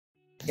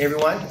Hey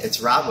everyone,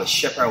 it's Rob with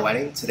Ship Our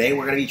Wedding. Today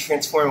we're going to be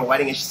transforming a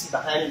wedding. As you see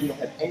behind me, we don't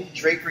have any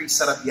drapery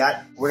set up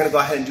yet. We're going to go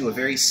ahead and do a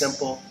very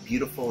simple,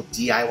 beautiful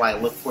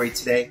DIY look for you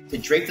today. To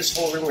drape this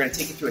whole room, we're going to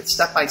take you through it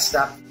step by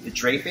step. The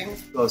draping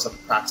goes up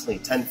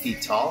approximately 10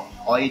 feet tall.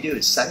 All you do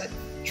is set it,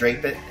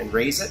 drape it, and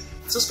raise it.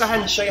 So let's go ahead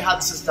and show you how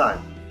this is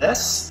done.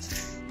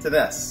 This to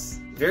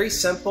this. Very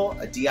simple,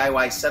 a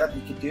DIY setup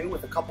you could do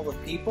with a couple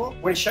of people.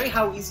 We're going to show you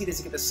how easy it is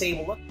to get the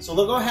same look. So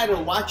we'll go ahead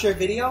and watch our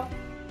video,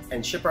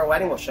 and Ship Our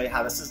Wedding will show you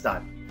how this is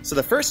done. So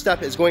the first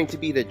step is going to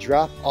be to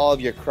drop all of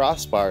your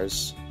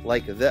crossbars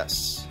like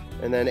this.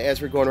 And then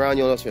as we're going around,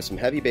 you'll notice we have some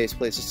heavy base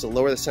plates just to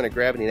lower the center of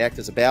gravity and act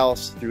as a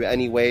ballast through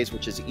any ways,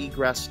 which is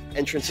egress,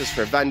 entrances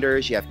for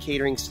vendors, you have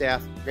catering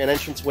staff, grand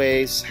entrance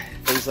ways,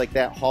 things like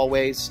that,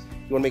 hallways.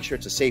 You want to make sure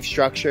it's a safe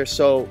structure.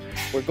 So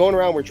we're going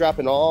around, we're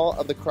dropping all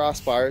of the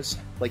crossbars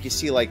like you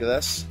see like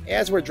this.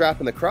 As we're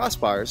dropping the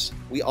crossbars,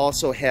 we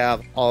also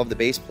have all of the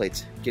base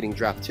plates getting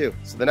dropped too.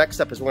 So the next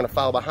step is we're going to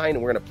follow behind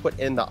and we're going to put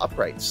in the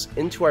uprights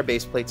into our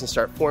base plates and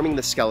start forming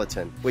the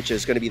skeleton, which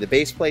is going to be the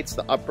base plates,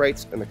 the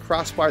uprights, and the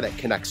crossbar that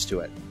connects to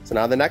it. So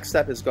now the next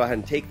step is go ahead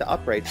and take the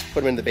uprights,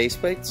 put them in the base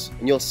plates,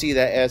 and you'll see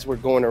that as we're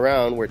going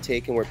around, we're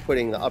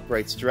putting the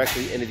uprights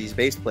directly into these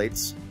base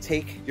plates.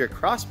 Take your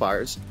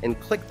crossbars and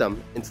click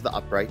them into the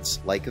uprights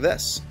like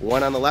this.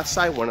 One on the left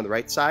side, one on the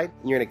right side.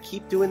 And you're going to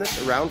keep doing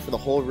this around for the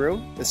whole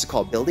room. This is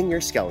called building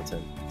your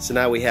skeleton. So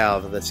now we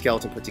have the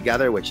skeleton put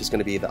together, which is going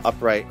to be the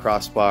upright,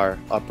 crossbar,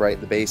 upright,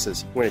 the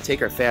bases. We're going to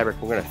take our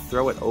fabric, we're going to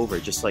throw it over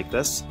just like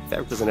this. The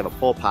fabric doesn't have a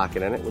full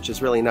pocket in it, which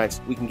is really nice.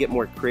 We can get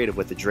more creative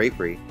with the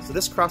drapery. So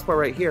this crossbar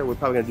right here, we're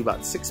probably going to do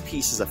about 6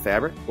 pieces of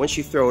fabric. Once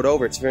you throw it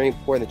over, it's very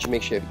important that you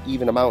make sure you have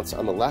even amounts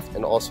on the left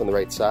and also on the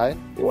right side.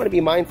 You want to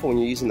be mindful when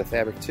you're using the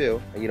fabric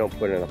too, and you don't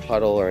put it in a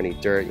puddle or any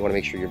dirt. You want to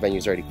make sure your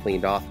venue's already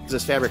cleaned off, because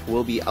this fabric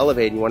will be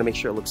elevated. You want to make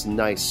sure it looks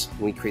nice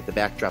when we create the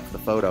backdrop for the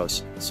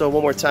photos. So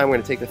one more time, we're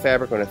going to take the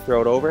fabric, we're going to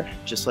throw it over,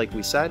 just like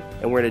we said,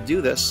 and we're going to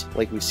do this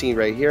like we've seen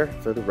right here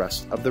for the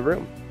rest of the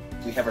room.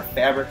 We have our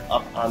fabric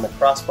up on the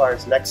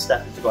crossbars. Next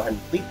step is to go ahead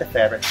and pleat the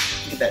fabric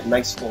to get that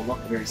nice full look.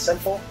 Very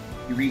simple.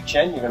 You reach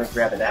in, you're going to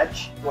grab an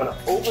edge. You want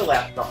to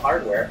overlap the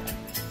hardware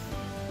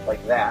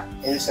like that,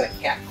 and you're just going to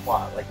cat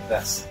claw it like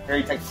this.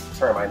 Very technical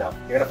term, I know.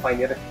 You're going to find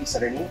the other piece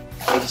underneath,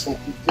 and you're just going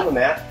to keep doing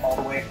that all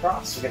the way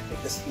across. You're going to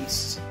take this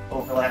piece,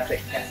 overlap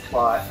it, cat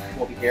claw it,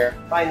 come over here,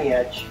 find the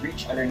edge,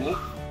 reach underneath,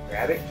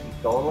 grab it,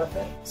 keep going with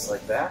it, just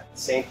like that.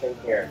 Same thing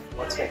here.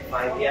 Once again,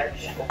 find the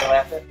edge,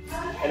 overlap it,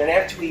 and then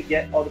after we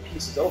get all the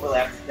pieces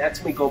overlapped, that's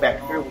when we go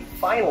back through, we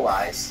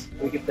finalize,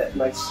 and we get that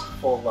nice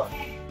full look.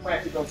 Might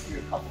have to go through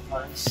a couple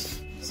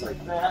times, just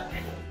like that.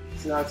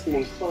 So now it's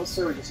getting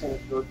closer. We're just going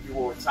to go through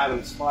one more time on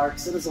the spar,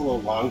 because it is a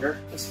little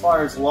longer. This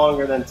spar is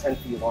longer than 10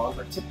 feet long,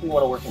 but typically you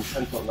want to work in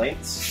 10-foot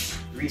lengths.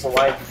 The reason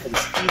why is because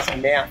it's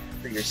easy math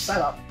for your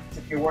setup.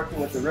 If you're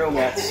working with a room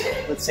that's,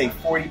 let's say,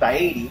 40 by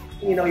 80,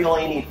 you know you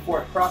only need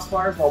 4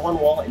 crossbars on one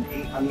wall and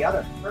 8 on the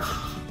other. Perfect.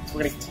 So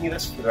we're going to continue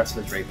this for the rest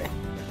of the draping.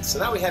 So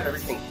now we have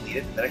everything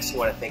pleated. The next thing you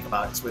want to think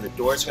about is where the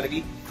door is going to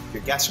be.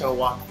 Your guests are going to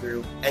walk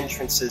through,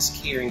 entrances,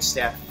 catering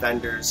staff,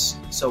 vendors.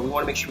 So we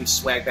want to make sure we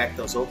swag back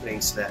those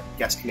openings so that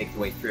guests can make their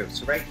way through.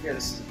 So right here,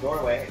 this is a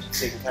doorway. As you can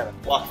see, you can kind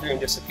of walk through and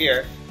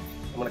disappear.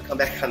 I'm going to come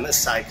back on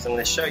this side because I'm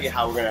going to show you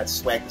how we're going to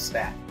swag this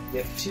back. We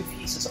have 2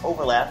 pieces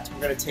overlapped.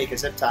 We're going to take a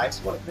zip tie.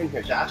 So you want to come in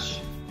here, Josh.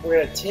 We're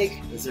going to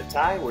take the zip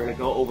tie. We're going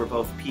to go over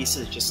both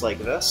pieces just like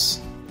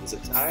this.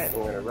 Zip tie it, and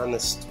we're going to run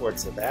this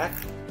towards the back.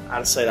 Out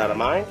of sight, out of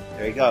mind.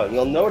 There you go. And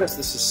you'll notice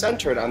this is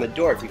centered on the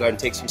door. If you go ahead and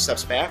take some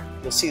steps back,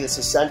 you'll see this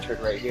is centered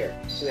right here.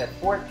 So we have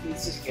 4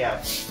 pieces. We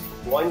have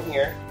one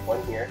here,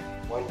 one here,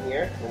 one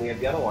here, and we have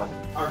the other one.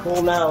 Our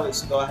goal now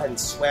is to go ahead and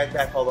swag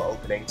back all the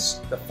openings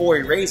before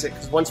we raise it,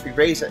 because once we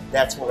raise it,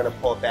 that's when we're going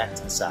to pull it back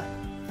to the side.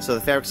 So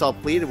the fabric's all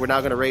pleated. We're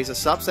now going to raise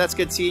this up. So that's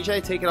good,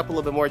 CJ. Take it up a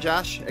little bit more,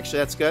 Josh. Actually,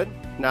 that's good.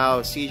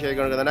 Now, CJ, you're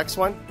going to go to the next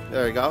one.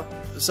 There we go.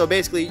 So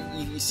basically,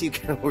 you see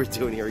kind of what we're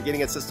doing here. We're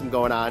getting a system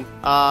going on.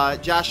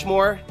 Josh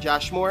Moore,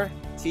 CJ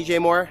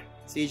Moore,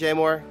 CJ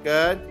Moore.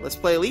 Good. Let's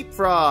play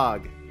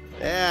leapfrog.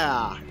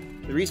 Yeah.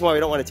 The reason why we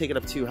don't want to take it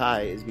up too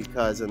high is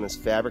because then this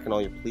fabric and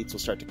all your pleats will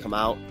start to come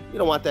out. You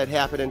don't want that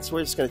happening, so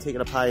we're just going to take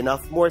it up high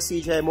enough. More,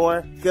 CJ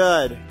Moore.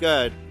 Good,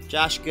 good.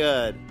 Josh,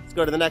 good. Let's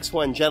go to the next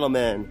one,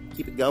 gentlemen.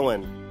 Keep it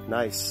going.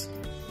 Nice.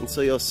 And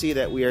so you'll see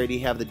that we already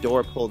have the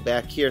door pulled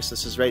back here, so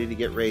this is ready to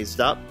get raised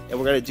up. And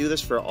we're going to do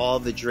this for all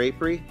of the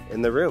drapery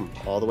in the room,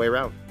 all the way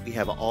around. We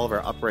have all of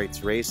our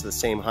uprights raised to the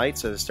same height,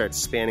 so as it starts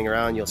spanning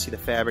around, you'll see the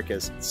fabric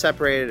is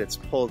separated, it's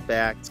pulled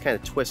back, it's kind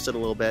of twisted a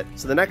little bit.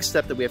 So the next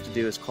step that we have to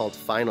do is called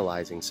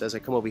finalizing. So as I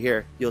come over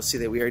here, you'll see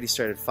that we already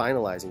started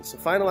finalizing. So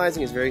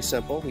finalizing is very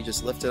simple. We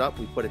just lift it up,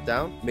 we put it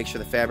down, make sure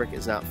the fabric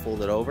is not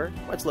folded over.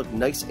 Let's look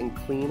nice and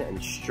clean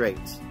and straight.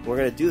 We're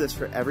going to do this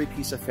for every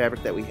piece of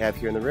fabric that we have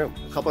here in the room.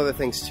 A couple other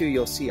things too,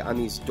 you'll see on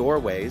these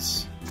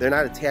doorways, they're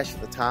not attached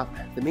at the top.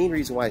 The main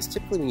reason why is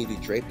typically when you do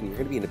draping, you're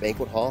going to be in a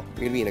banquet hall,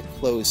 you're going to be in a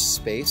closed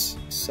space.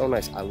 So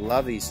nice. I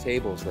love these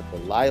tables with the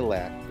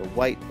lilac, the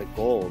white, the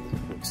gold,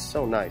 looks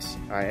so nice.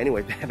 All right,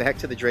 anyway, back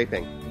to the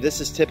draping.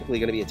 This is typically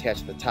going to be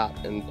attached to the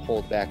top and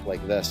pulled back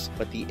like this.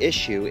 But the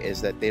issue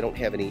is that they don't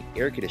have any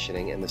air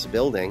conditioning in this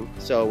building.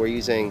 So we're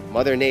using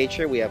Mother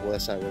Nature. Well,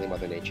 that's not really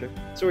Mother Nature.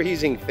 So we're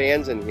using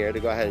fans in here to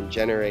go ahead and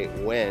generate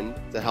wind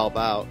to help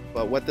out.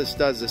 But what this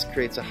does, this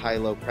creates a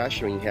high-low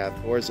pressure when you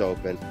have doors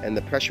open. And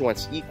the pressure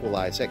wants to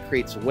equalize. That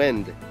creates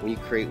wind. When you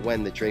create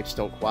wind, the drapes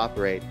don't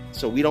cooperate.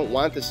 So we don't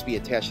want this to be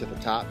attached at the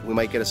top. We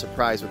might get a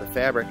surprise with the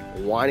fabric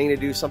wanting to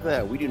do something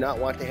that we do not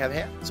want to have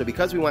happen. So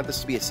because we want this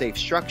to be a safe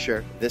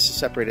structure, this is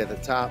separated at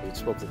the top. We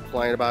spoke to the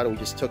client about it. We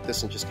just took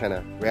this and just kind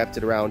of wrapped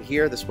it around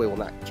here. This way it will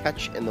not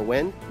catch in the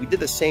wind. We did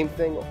the same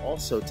thing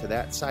also to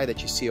that side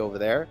that you see over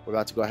there. We're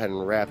about to go ahead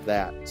and wrap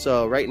that.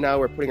 So right now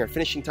we're putting our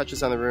finishing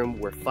touches on the room.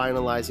 We're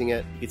finalizing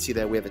it. You can see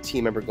that we have a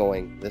team member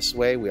going this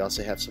way. We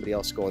also have somebody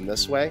else going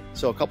this way.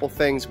 So a couple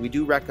things we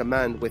do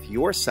recommend with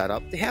your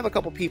setup to have a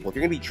couple people. If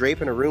you're going to be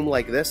draping a room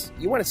like this,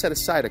 you want to set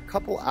aside a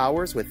couple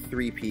hours with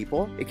 3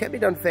 people. It can be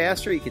done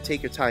faster. You can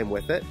take your time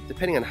with it,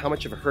 depending on how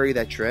much of a hurry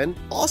that you're in.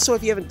 Also,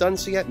 if you haven't done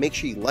so yet, make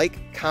sure you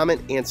like,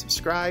 comment, and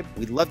subscribe.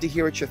 We'd love to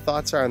hear what your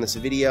thoughts are on this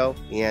video,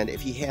 and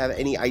if you have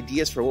any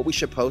ideas for what we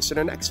should post in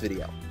our next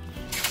video.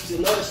 So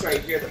you'll notice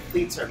right here the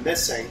pleats are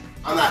missing.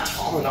 I'm not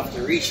tall enough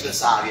to reach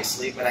this,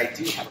 obviously, but I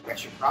do have an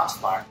extra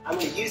crossbar. I'm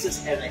going to use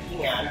this as a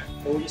hand,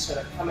 and we're just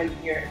going to come in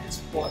here and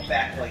just pull it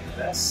back like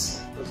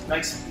this. Those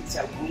nice pleats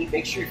that we need.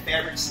 Make sure your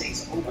fabric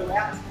stays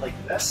overlapped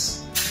like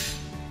this.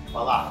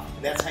 Voila.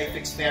 And that's how you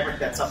fix fabric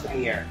that's up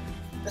in the air.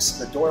 This is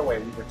the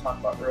doorway we were talking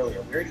about earlier.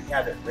 We already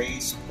have it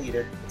raised,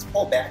 pleated. Let's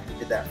pull back. We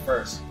did that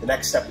first. The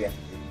next step we have to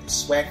do is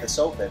swag this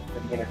open for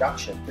the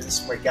introduction, because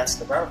this is where guests in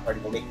the bridal party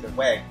will make their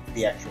way to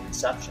the actual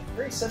reception.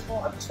 Very simple.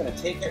 I'm just going to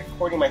take it,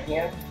 recording my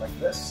hand like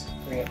this,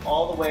 bring it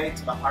all the way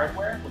to the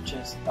hardware, which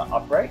is the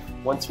upright.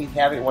 Once we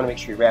have it, we want to make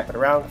sure you wrap it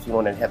around if you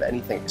want to have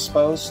anything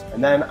exposed.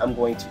 And then I'm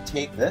going to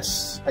take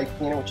this pipe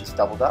cleaner, which is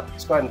doubled up.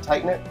 Just go ahead and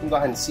tighten it. You can go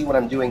ahead and see what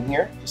I'm doing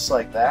here, just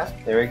like that.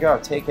 There we go.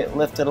 Take it,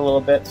 lift it a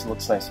little bit so it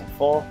looks nice and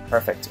full.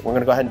 Perfect. We're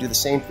going to go ahead and do the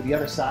same for the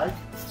other side.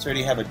 So I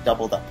already have a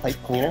doubled up pipe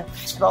cleaner.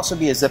 This could also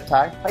be a zip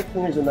tie. Pipe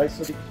cleaners are nice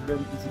because they're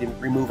really easy to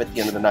remove at the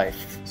end of the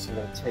knife. So I'm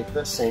going to take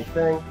this same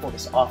thing, pull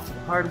this off to the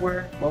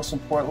hardware. Most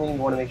importantly, you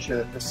want to make sure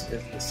that this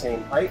is the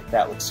same height.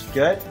 That looks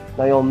good.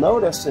 Now you'll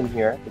notice in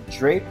here, the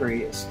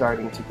drapery is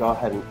starting to go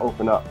ahead and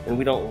open up, and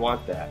we don't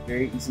want that.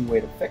 Very easy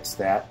way to fix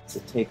that is to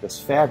take this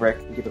fabric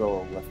and give it a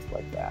little lift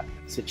like that.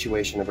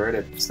 Situation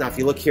averted. So now if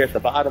you look here at the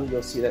bottom,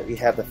 you'll see that we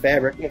have the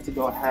fabric. You have to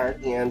go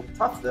ahead and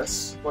tuck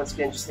this. Once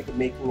again, just think of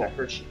making a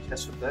Hershey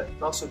kiss with it.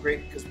 It's also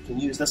great because we can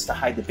use this to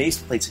hide the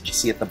base plates that you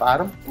see at the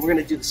bottom. And we're going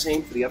to do the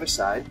same for the other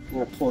side. I'm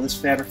going to pull this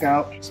fabric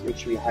out. Just make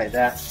sure you hide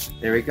that.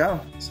 There we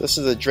go. So this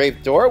is the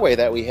draped doorway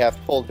that we have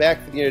pulled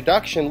back for the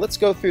introduction. Let's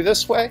go through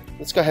this way.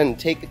 Let's go ahead and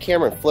take the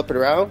camera and flip it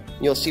around.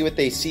 You'll see what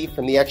they see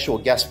from the actual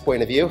guest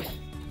point of view.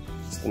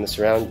 Spin this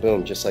around,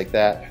 boom, just like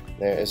that.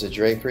 There is a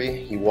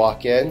drapery. You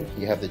walk in,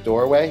 you have the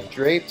doorway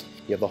draped,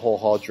 you have the whole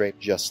hall draped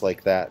just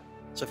like that.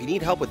 So if you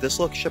need help with this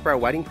look, Ship Our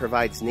Wedding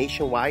provides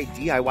nationwide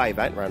DIY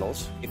event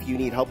rentals. If you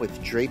need help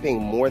with draping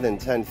more than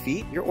 10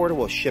 feet, your order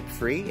will ship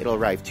free. It'll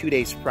arrive 2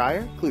 days prior.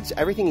 Includes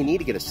everything you need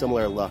to get a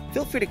similar look.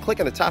 Feel free to click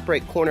on the top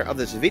right corner of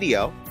this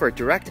video for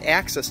direct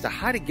access to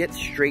how to get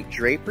straight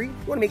drapery. You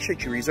want to make sure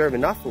that you reserve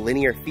enough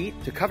linear feet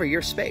to cover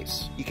your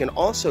space. You can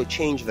also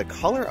change the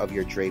color of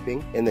your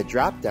draping. In the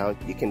drop down,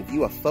 you can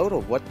view a photo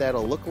of what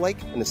that'll look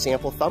like in the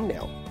sample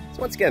thumbnail.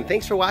 So once again,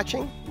 thanks for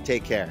watching and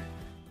take care.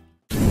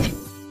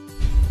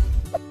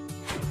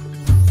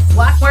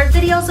 Watch more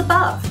videos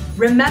above.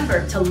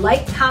 Remember to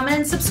like, comment,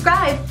 and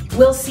subscribe.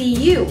 We'll see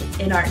you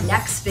in our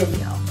next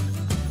video.